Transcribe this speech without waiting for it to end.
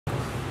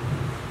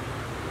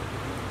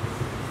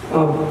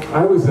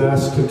I was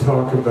asked to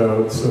talk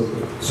about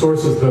some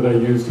sources that I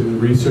used in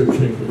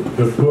researching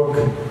the book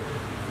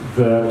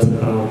that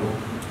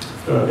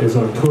is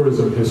on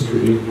tourism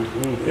history.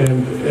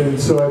 And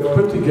so I've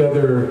put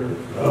together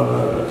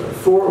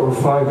 4 or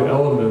 5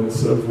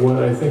 elements of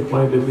what I think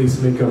might at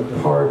least make up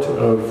part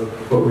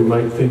of what we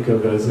might think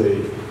of as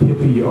a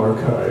hippie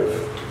archive.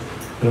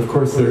 And of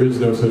course there is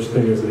no such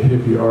thing as a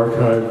hippie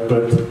archive,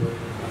 but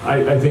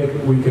I think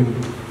we can,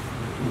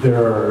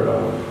 there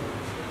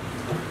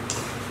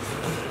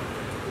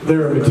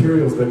are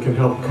materials that can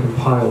help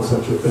compile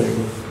such a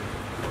thing.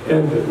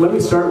 And let me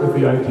start with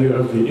the idea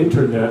of the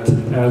internet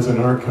as an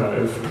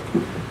archive,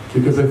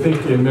 because I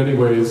think in many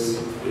ways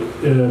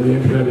the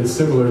internet is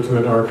similar to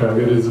an archive.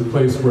 It is a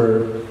place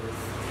where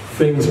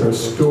things are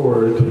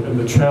stored, and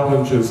the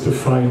challenge is to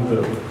find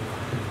them.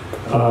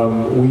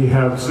 We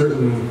have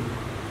certain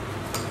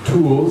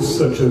tools,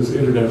 such as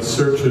internet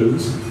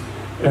searches,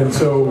 and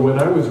so when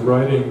I was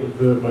writing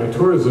my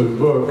tourism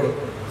book,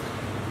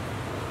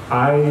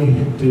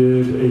 I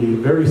did a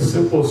very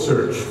simple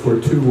search for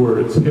 2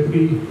 words,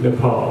 Hippie,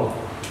 Nepal.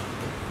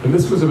 And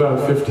this was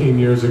about 15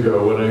 years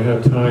ago when I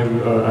had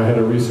time, I had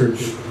a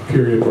research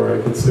period where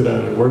I could sit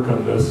down and work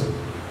on this.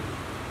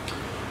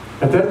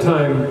 At that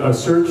time, a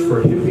search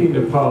for Hippie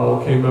Nepal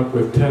came up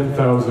with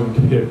 10,000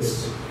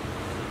 hits.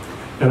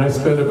 And I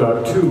spent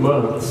about 2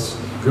 months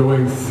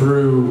going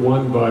through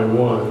one by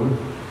one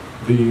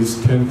these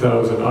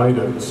 10,000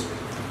 items.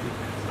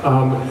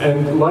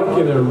 And like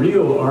in a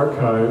real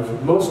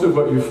archive, most of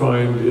what you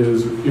find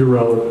is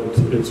irrelevant.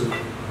 It's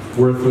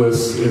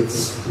worthless,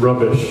 it's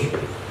rubbish.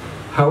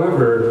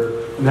 However,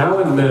 now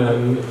and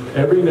then,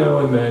 every now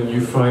and then,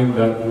 you find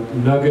that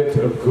nugget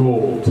of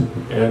gold,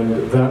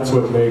 and that's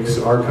what makes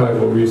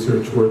archival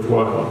research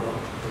worthwhile.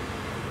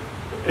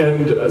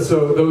 And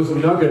so those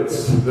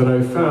nuggets that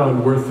I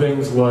found were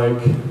things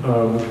like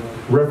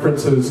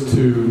references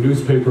to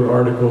newspaper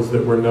articles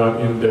that were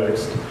not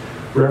indexed,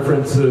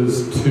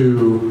 references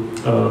to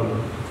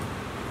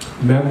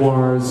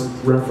memoirs,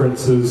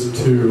 references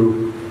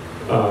to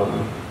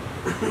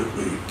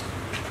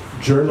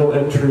journal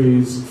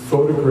entries,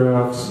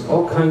 photographs,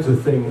 all kinds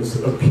of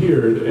things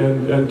appeared.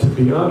 And to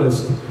be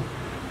honest,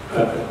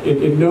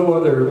 in no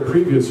other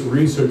previous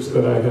research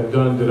that I had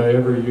done did I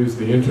ever use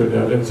the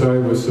internet, and so I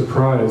was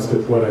surprised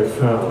at what I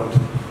found.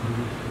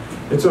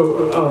 And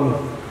so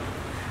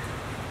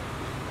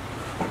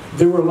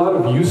there were a lot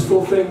of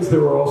useful things.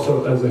 There were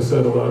also, as I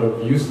said, a lot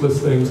of useless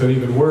things, and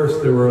even worse,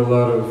 there were a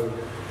lot of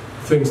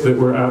things that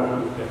were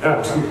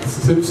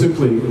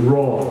simply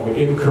wrong,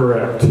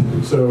 incorrect.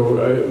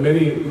 So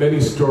many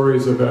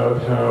stories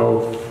about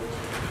how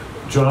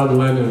John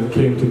Lennon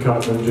came to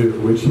Kathmandu,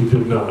 which he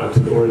did not,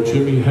 or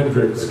Jimi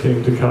Hendrix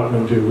came to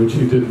Kathmandu, which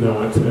he did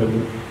not,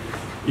 and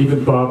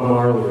even Bob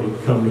Marley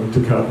coming to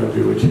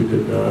Kathmandu, which he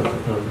did not.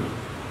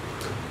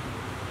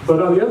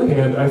 But on the other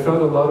hand, I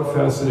found a lot of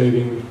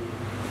fascinating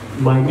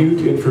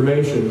minute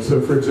information.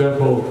 So for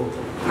example,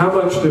 how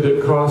much did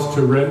it cost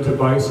to rent a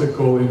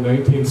bicycle in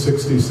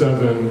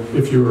 1967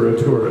 if you were a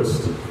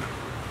tourist?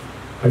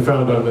 I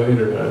found on the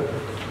internet.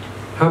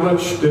 How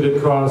much did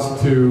it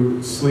cost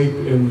to sleep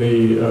in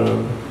the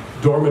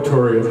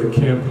dormitory at the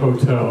Camp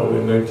Hotel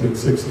in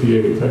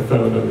 1968? I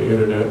found on the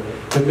internet,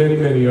 and many,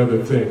 many other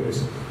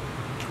things.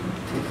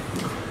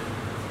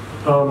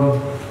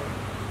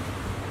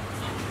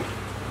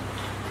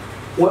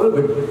 One of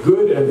the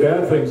good and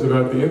bad things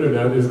about the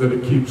internet is that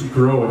it keeps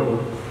growing.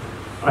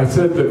 I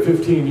said that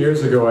 15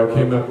 years ago I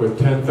came up with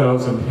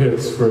 10,000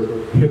 hits for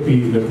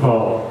Hippie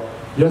Nepal.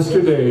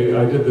 Yesterday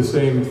I did the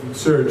same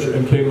search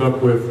and came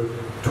up with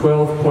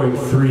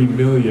 12.3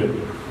 million.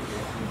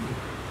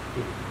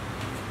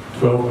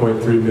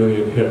 12.3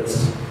 million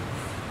hits.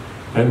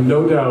 And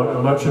no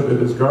doubt much of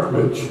it is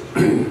garbage.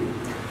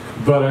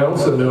 But I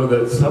also know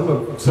that some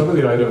of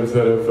the items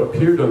that have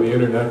appeared on the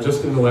internet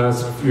just in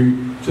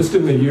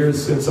the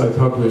years since I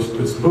published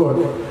this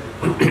book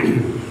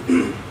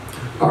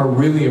are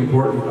really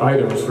important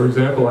items. For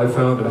example, I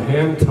found a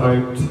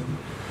hand-typed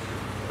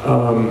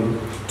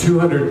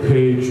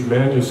 200-page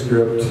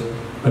manuscript,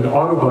 an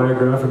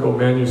autobiographical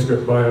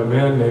manuscript by a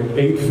man named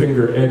Eight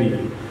Finger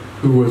Eddie,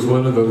 who was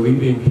one of the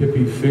leading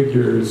hippie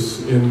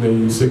figures in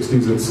the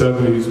 60s and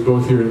 70s,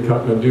 both here in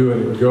Kathmandu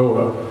and in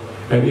Goa.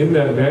 And in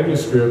that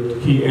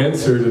manuscript, he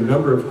answered a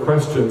number of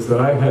questions that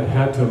I had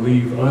had to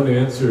leave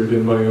unanswered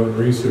in my own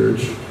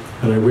research,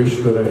 and I wish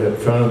that I had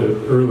found it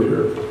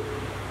earlier.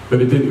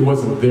 But it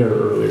wasn't there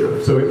earlier.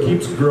 So it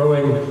keeps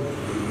growing,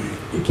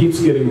 it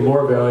keeps getting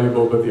more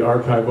valuable, but the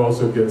archive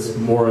also gets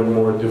more and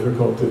more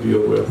difficult to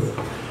deal with.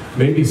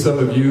 Maybe some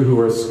of you who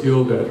are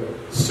skilled at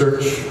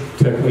search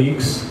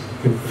techniques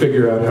can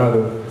figure out how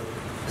to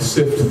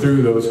sift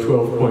through those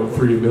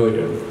 12.3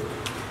 million.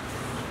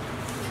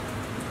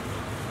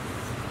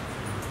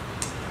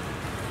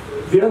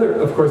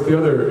 Of course, the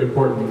other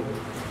important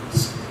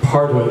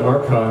part of an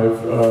archive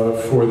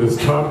for this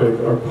topic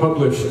are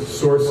published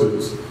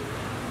sources.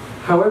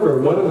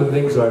 However, one of the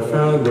things I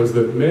found was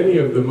that many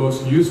of the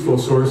most useful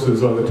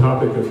sources on the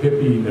topic of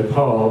Hippie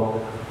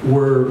Nepal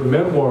were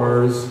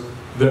memoirs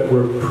that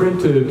were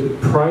printed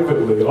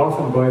privately,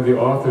 often by the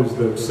authors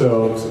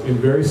themselves, in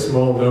very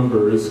small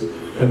numbers,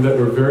 and that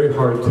were very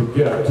hard to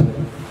get.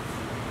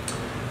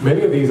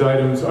 Many of these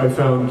items I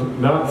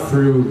found not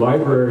through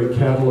library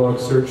catalog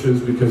searches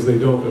because they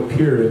don't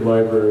appear in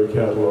library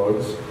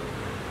catalogs.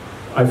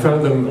 I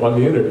found them on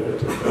the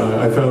internet.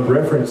 I found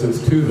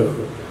references to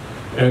them.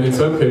 And in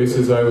some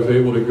cases, I was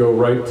able to go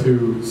right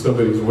to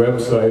somebody's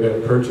website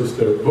and purchase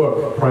their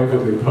book,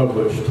 privately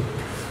published.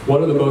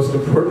 One of the most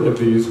important of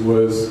these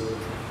was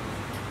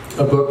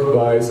a book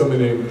by someone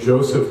named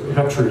Joseph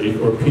Petrie,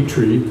 or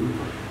Petrie,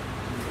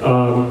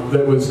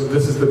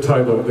 this is the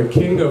title, The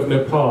King of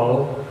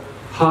Nepal,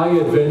 High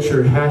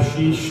Adventure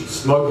Hashish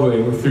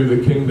Smuggling Through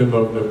the Kingdom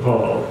of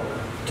Nepal,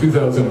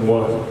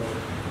 2001.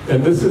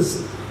 And this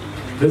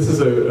is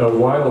a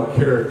wild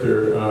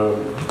character,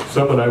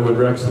 someone I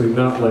would actually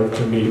not like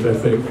to meet, I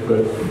think,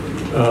 but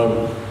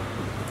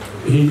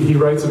he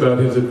writes about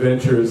his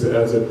adventures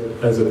as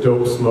a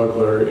dope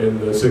smuggler in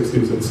the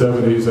 60s and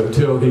 70s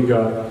until he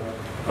got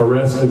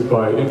arrested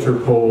by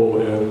Interpol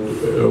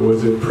and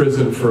was in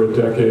prison for a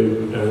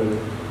decade, and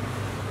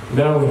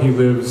now he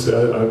lives,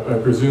 I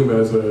presume,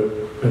 as a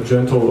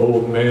gentle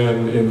old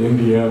man in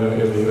Indiana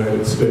in the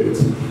United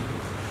States.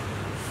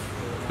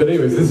 But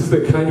anyways, this is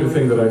the kind of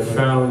thing that I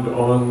found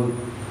on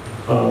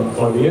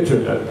the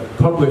internet,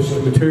 published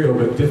material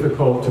but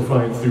difficult to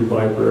find through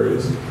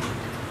libraries.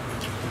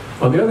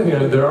 On the other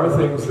hand, there are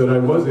things that I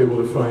was able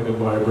to find in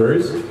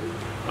libraries,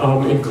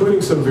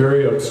 including some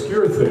very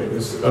obscure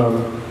things.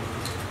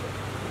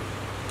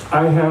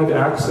 I had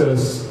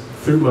access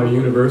through my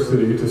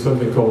university to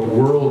something called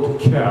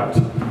WorldCat,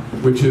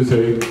 which is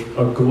a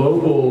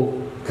global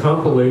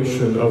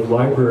compilation of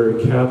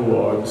library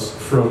catalogs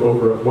from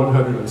over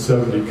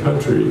 170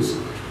 countries.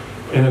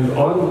 And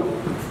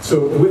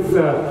so with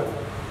that,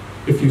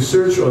 if you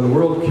search on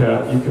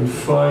WorldCat, you can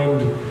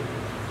find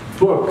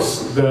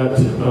books that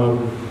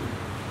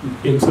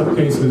in some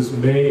cases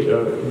may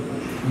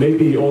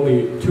be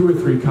only 2 or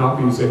 3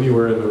 copies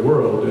anywhere in the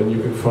world, and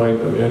you can find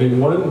them. And in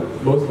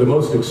the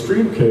most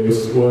extreme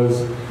case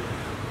was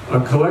a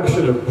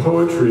collection of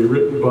poetry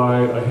written by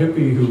a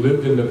hippie who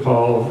lived in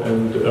Nepal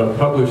and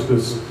published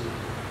this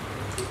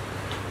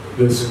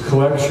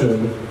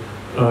collection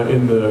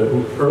in the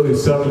early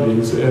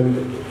 70s. And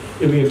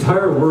in the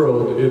entire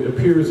world, it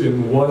appears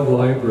in one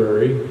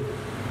library,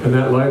 and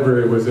that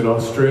library was in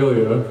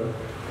Australia.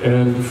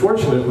 And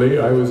fortunately,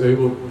 I was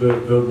able,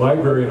 the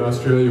library in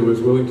Australia was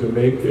willing to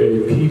make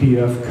a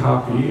PDF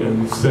copy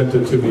and sent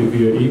it to me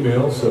via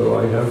email, so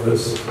I have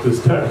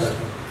this text.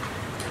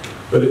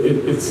 But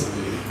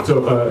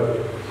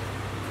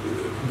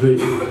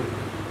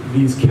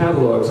these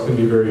catalogs can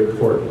be very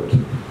important.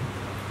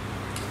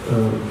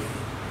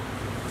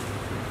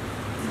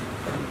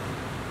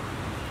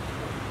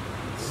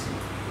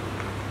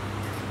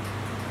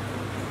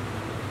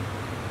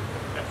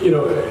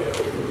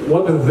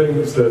 One of the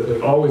things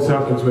that always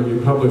happens when you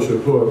publish a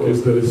book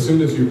is that as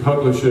soon as you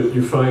publish it,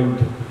 you find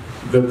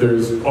that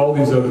there's all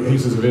these other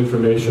pieces of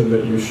information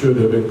that you should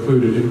have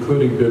included,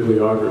 including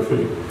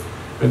bibliography.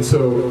 And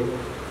so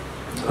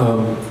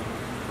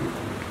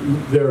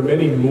there are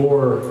many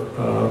more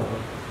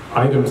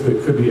items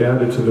that could be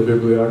added to the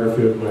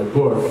bibliography of my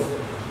book,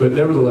 but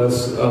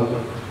nevertheless,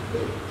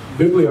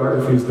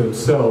 bibliographies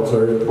themselves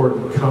are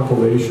important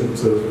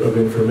compilations of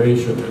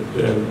information.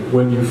 And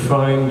when you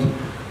find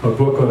a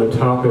book on a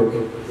topic,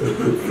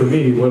 for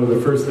me, one of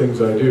the first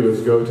things I do is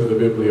go to the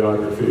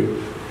bibliography,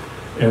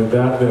 and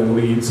that then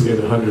leads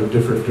in 100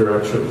 different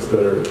directions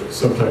that are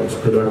sometimes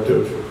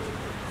productive.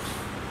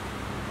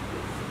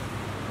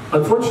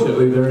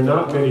 Unfortunately, there are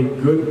not many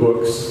good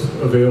books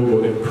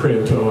available in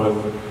print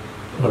on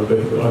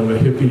the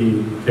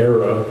hippie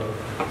era,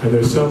 and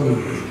there's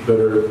some that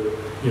are,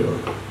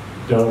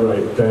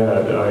 downright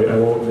bad. I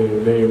won't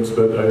name names,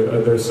 but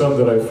there's some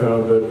that I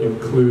found that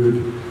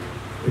include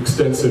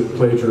extensive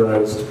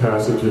plagiarized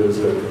passages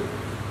and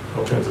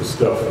all kinds of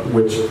stuff,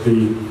 which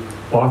the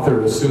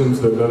author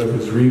assumes that none of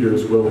his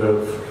readers will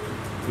have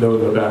known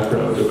the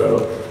background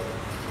about.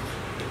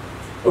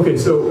 Okay,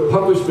 so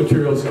published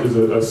materials is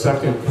a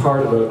second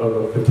part of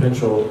a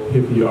potential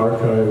hippie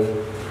archive.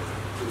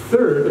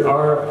 Third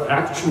are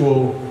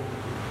actual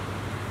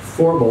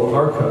formal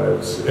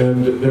archives,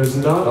 and there's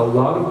not a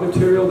lot of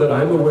material that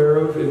I'm aware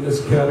of in this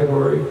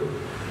category,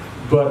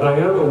 but I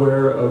am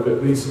aware of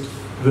at least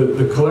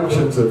the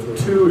collections of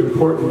 2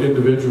 important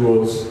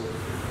individuals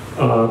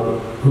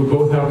who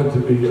both happen to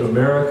be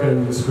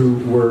Americans who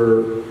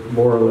were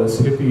more or less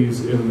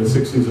hippies in the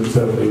 60s and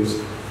 70s,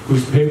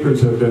 whose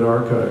papers have been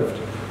archived.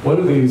 One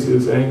of these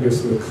is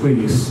Angus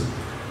MacLeese,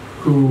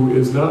 who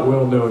is not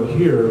well known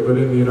here, but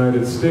in the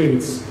United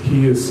States,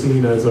 he is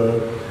seen as a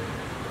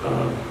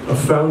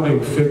founding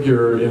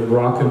figure in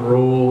rock and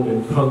roll,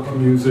 in punk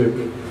music,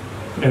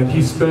 and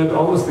he spent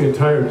almost the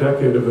entire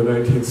decade of the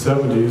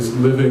 1970s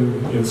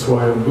living in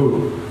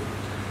Swayambhu.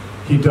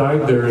 He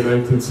died there in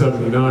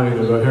 1979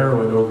 of a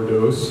heroin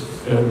overdose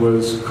and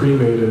was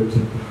cremated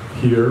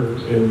here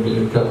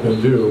in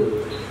Kathmandu.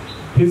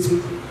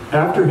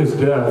 After his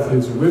death,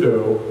 his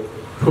widow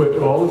put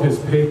all of his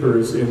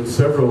papers in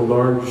several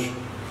large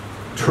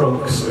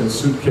trunks and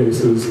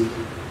suitcases,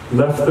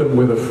 left them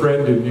with a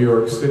friend in New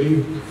York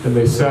City, and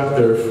they sat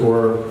there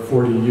for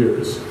 40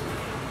 years.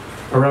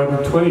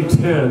 Around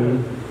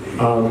 2010,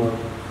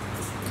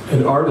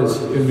 an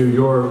artist in New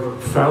York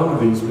found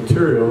these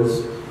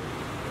materials,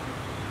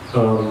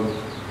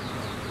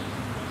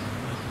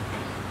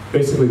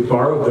 basically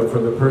borrowed them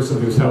from the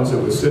person whose house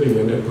it was sitting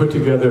in, and put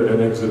together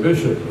an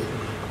exhibition.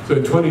 So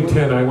in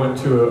 2010, I went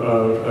to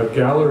a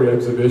gallery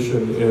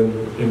exhibition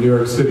in New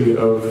York City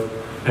of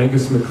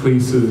Angus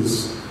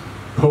MacLeese's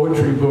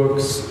poetry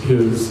books,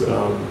 his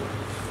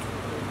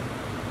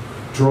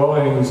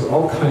drawings,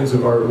 all kinds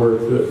of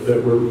artwork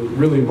that were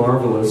really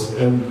marvelous.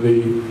 And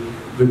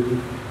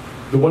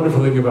the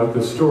wonderful thing about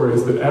this story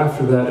is that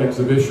after that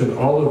exhibition,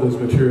 all of those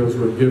materials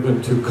were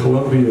given to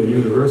Columbia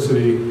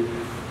University,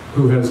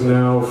 who has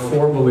now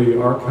formally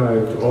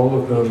archived all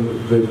of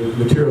them. The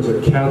materials are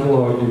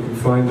cataloged, you can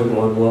find them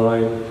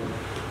online.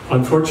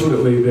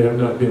 Unfortunately, they have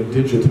not been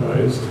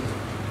digitized,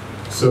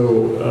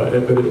 so,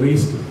 but at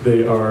least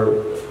they are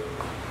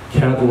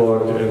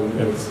cataloged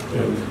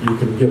and you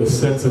can get a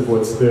sense of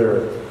what's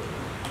there.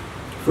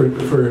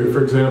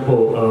 For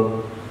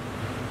example,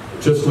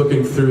 just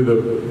looking through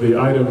the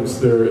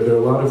items, there are a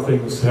lot of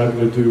things having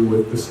to do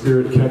with the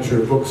Spirit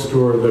Catcher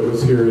bookstore that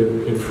was here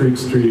in Freak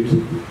Street,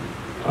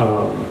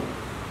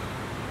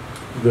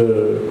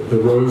 the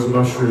Rose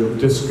Mushroom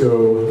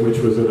Disco, which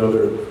was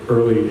another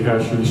early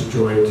hashish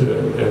joint,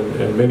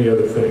 and many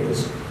other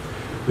things.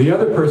 The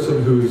other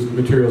person whose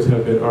materials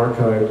have been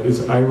archived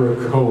is Ira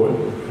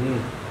Cohen,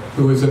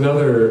 who is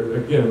another,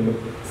 again,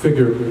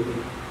 figure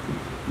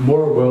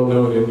more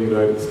well-known in the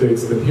United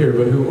States than here,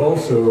 but who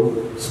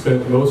also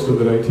spent most of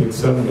the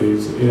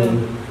 1970s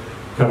in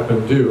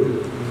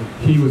Kathmandu.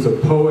 He was a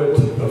poet,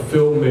 a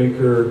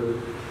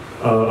filmmaker,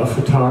 a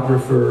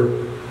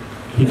photographer.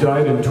 He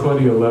died in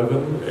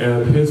 2011,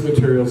 and his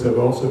materials have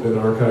also been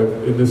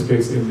archived, in this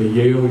case in the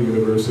Yale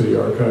University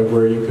Archive,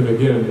 where you can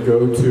again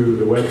go to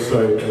the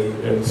website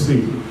and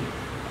see.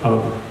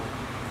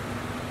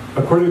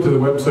 According to the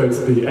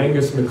websites, the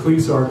Angus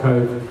MacLeese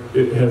Archive,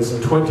 it has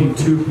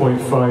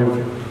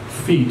 22.5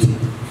 feet,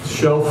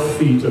 shelf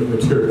feet of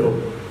material.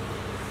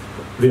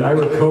 The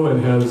Ira Cohen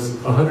has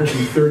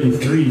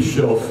 133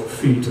 shelf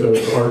feet of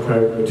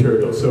archived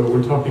material, so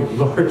we're talking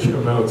large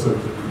amounts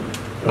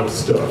of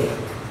stuff.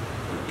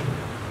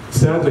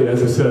 Sadly,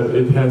 as I said,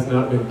 it has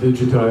not been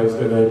digitized,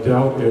 and I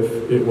doubt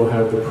if it will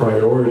have the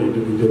priority to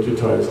be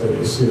digitized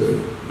any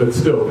soon. But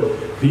still,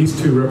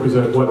 these two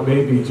represent what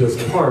may be just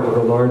part of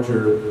a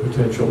larger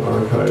potential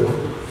archive.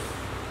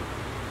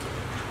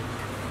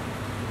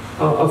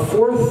 A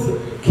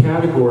fourth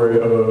category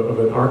of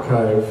an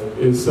archive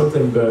is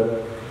something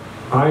that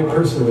I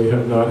personally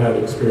have not had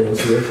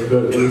experience with,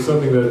 but it was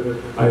something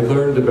that I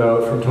learned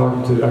about from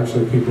talking to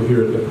actually people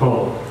here in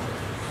Nepal.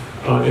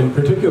 In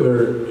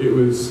particular, it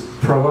was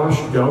Pravash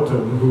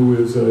Gautam, who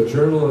is a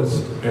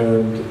journalist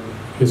and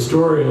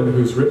historian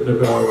who's written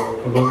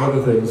about, among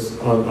other things,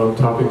 on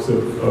topics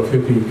of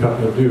Hippie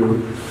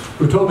Kathmandu,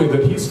 who told me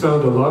that he's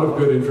found a lot of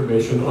good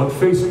information on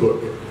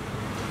Facebook.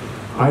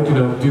 I do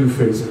not do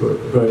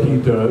Facebook, but he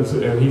does,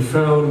 and he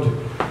found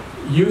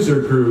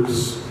user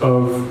groups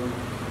of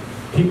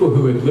people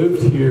who had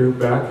lived here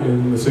back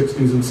in the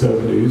 60s and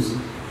 70s.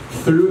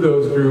 Through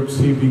those groups,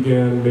 he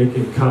began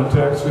making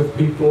contacts with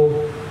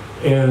people,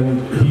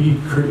 and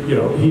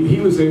he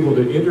was able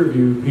to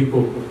interview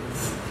people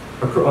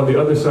on the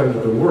other side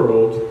of the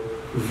world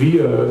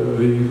via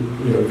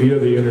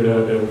the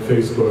internet and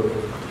Facebook.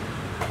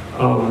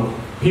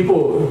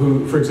 People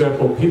who, for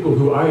example, people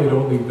who I had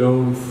only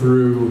known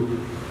through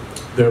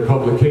their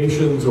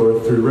publications or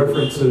through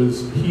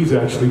references, he's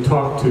actually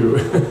talked to,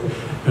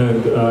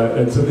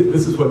 and so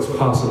this is what's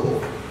possible.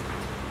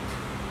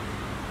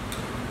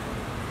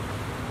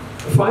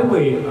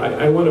 Finally,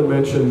 I want to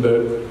mention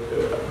that.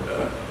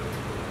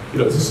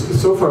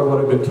 So far what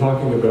I've been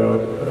talking about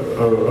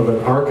of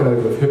an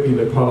archive of Hippie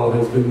Nepal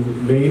has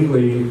been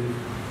mainly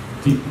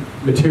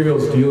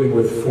materials dealing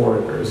with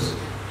foreigners.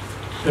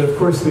 And of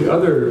course the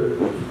other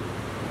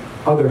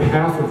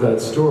half of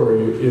that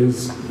story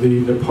is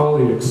the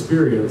Nepali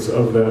experience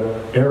of that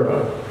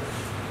era.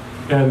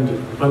 And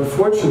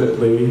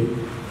unfortunately,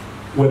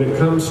 when it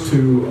comes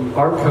to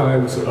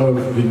archives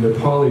of the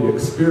Nepali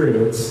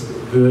experience,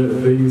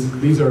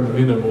 these are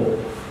minimal.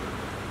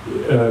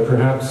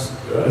 Perhaps,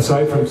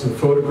 aside from some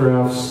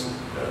photographs,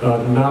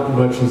 not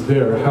much is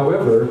there.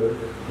 However,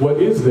 what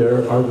is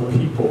there are the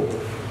people.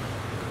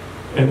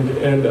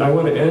 And I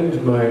want to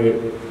end my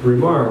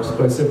remarks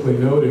by simply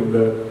noting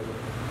that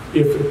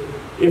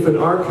if an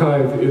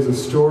archive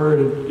is stored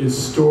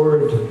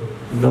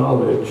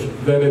knowledge,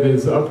 then it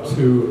is up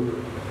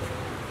to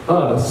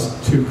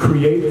us to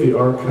create the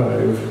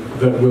archive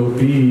that will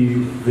be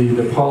the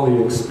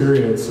Nepali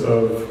experience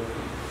of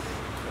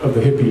the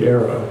hippie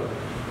era.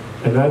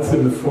 And that's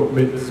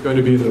it's going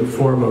to be in the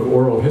form of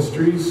oral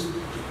histories.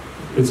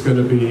 It's going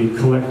to be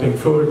collecting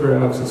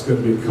photographs. It's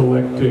going to be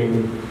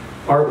collecting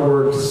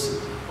artworks,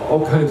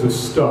 all kinds of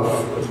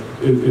stuff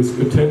there's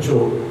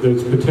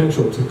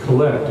potential to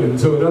collect. And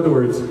so in other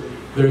words,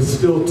 there's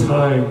still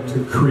time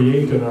to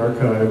create an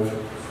archive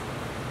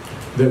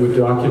that would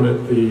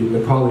document the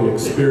Nepali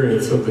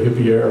experience of the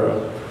hippie era,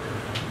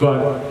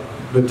 but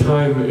the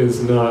time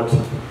is limited,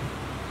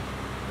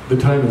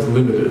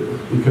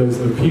 because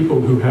the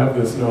people who have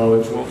this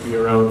knowledge won't be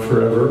around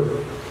forever.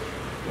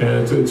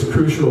 And so it's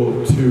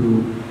crucial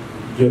to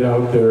get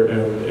out there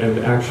and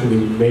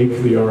actually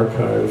make the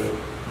archive.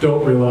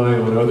 Don't rely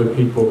on other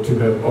people to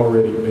have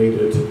already made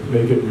it.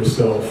 Make it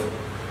yourself.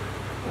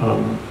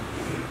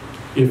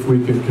 If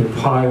we can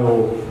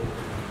compile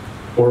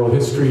oral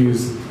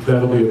histories,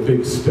 that'll be a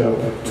big step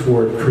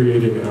toward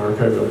creating an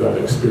archive of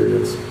that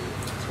experience.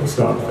 So I'll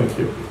stop. Thank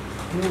you.